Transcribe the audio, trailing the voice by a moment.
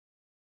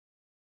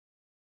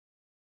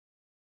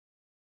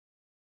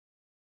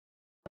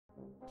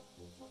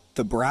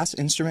The brass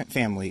instrument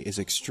family is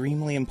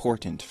extremely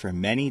important for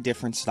many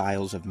different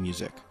styles of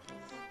music.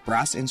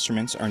 Brass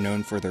instruments are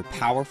known for their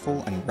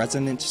powerful and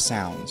resonant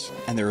sounds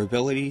and their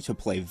ability to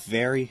play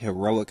very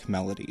heroic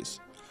melodies.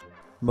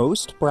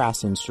 Most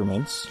brass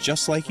instruments,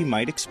 just like you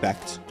might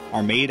expect,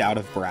 are made out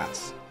of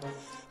brass.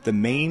 The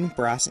main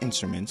brass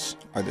instruments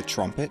are the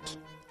trumpet,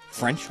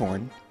 French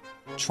horn,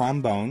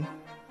 trombone,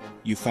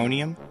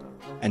 euphonium,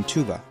 and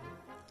tuba.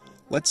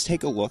 Let's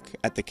take a look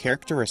at the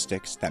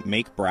characteristics that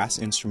make brass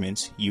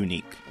instruments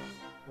unique.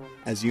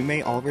 As you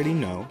may already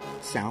know,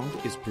 sound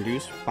is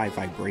produced by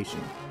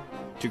vibration.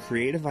 To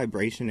create a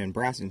vibration in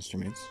brass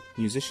instruments,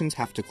 musicians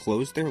have to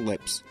close their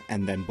lips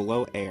and then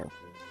blow air.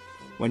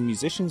 When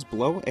musicians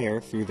blow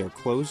air through their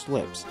closed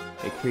lips,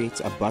 it creates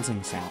a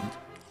buzzing sound.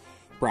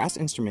 Brass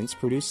instruments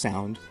produce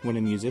sound when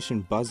a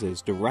musician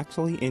buzzes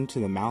directly into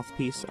the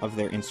mouthpiece of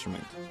their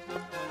instrument.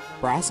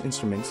 Brass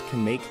instruments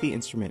can make the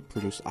instrument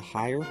produce a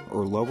higher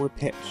or lower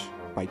pitch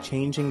by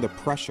changing the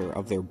pressure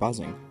of their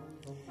buzzing.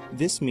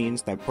 This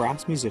means that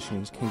brass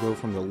musicians can go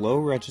from the low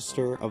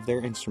register of their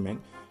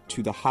instrument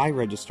to the high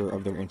register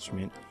of their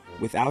instrument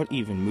without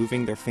even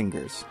moving their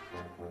fingers.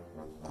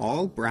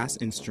 All brass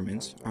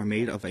instruments are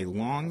made of a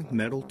long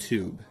metal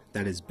tube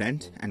that is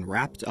bent and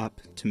wrapped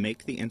up to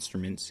make the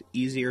instruments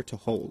easier to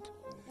hold.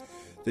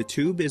 The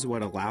tube is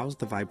what allows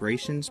the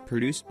vibrations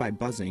produced by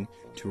buzzing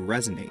to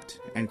resonate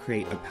and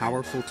create a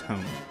powerful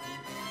tone.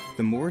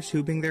 The more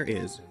tubing there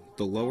is,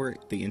 the lower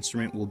the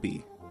instrument will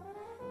be.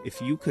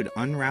 If you could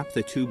unwrap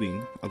the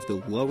tubing of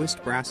the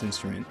lowest brass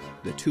instrument,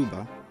 the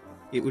tuba,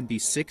 it would be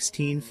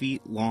 16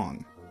 feet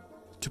long.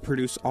 To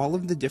produce all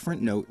of the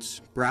different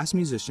notes, brass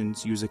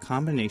musicians use a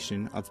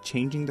combination of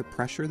changing the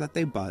pressure that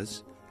they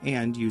buzz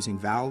and using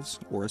valves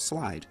or a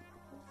slide.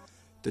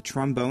 The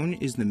trombone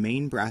is the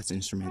main brass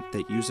instrument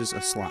that uses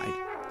a slide.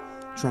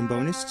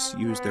 Trombonists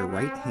use their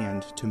right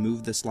hand to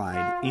move the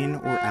slide in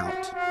or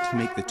out to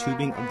make the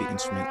tubing of the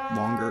instrument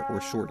longer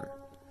or shorter.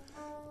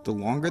 The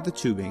longer the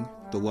tubing,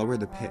 the lower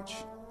the pitch,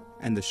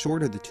 and the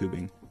shorter the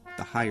tubing,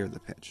 the higher the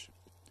pitch.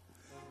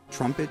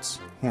 Trumpets,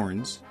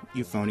 horns,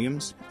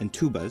 euphoniums, and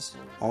tubas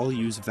all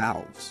use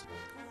valves.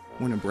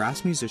 When a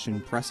brass musician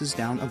presses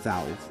down a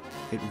valve,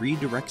 it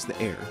redirects the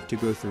air to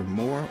go through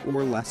more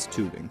or less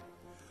tubing.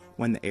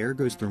 When the air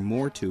goes through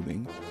more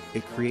tubing,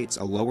 it creates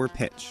a lower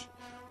pitch.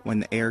 When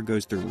the air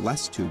goes through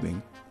less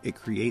tubing, it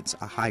creates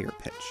a higher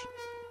pitch.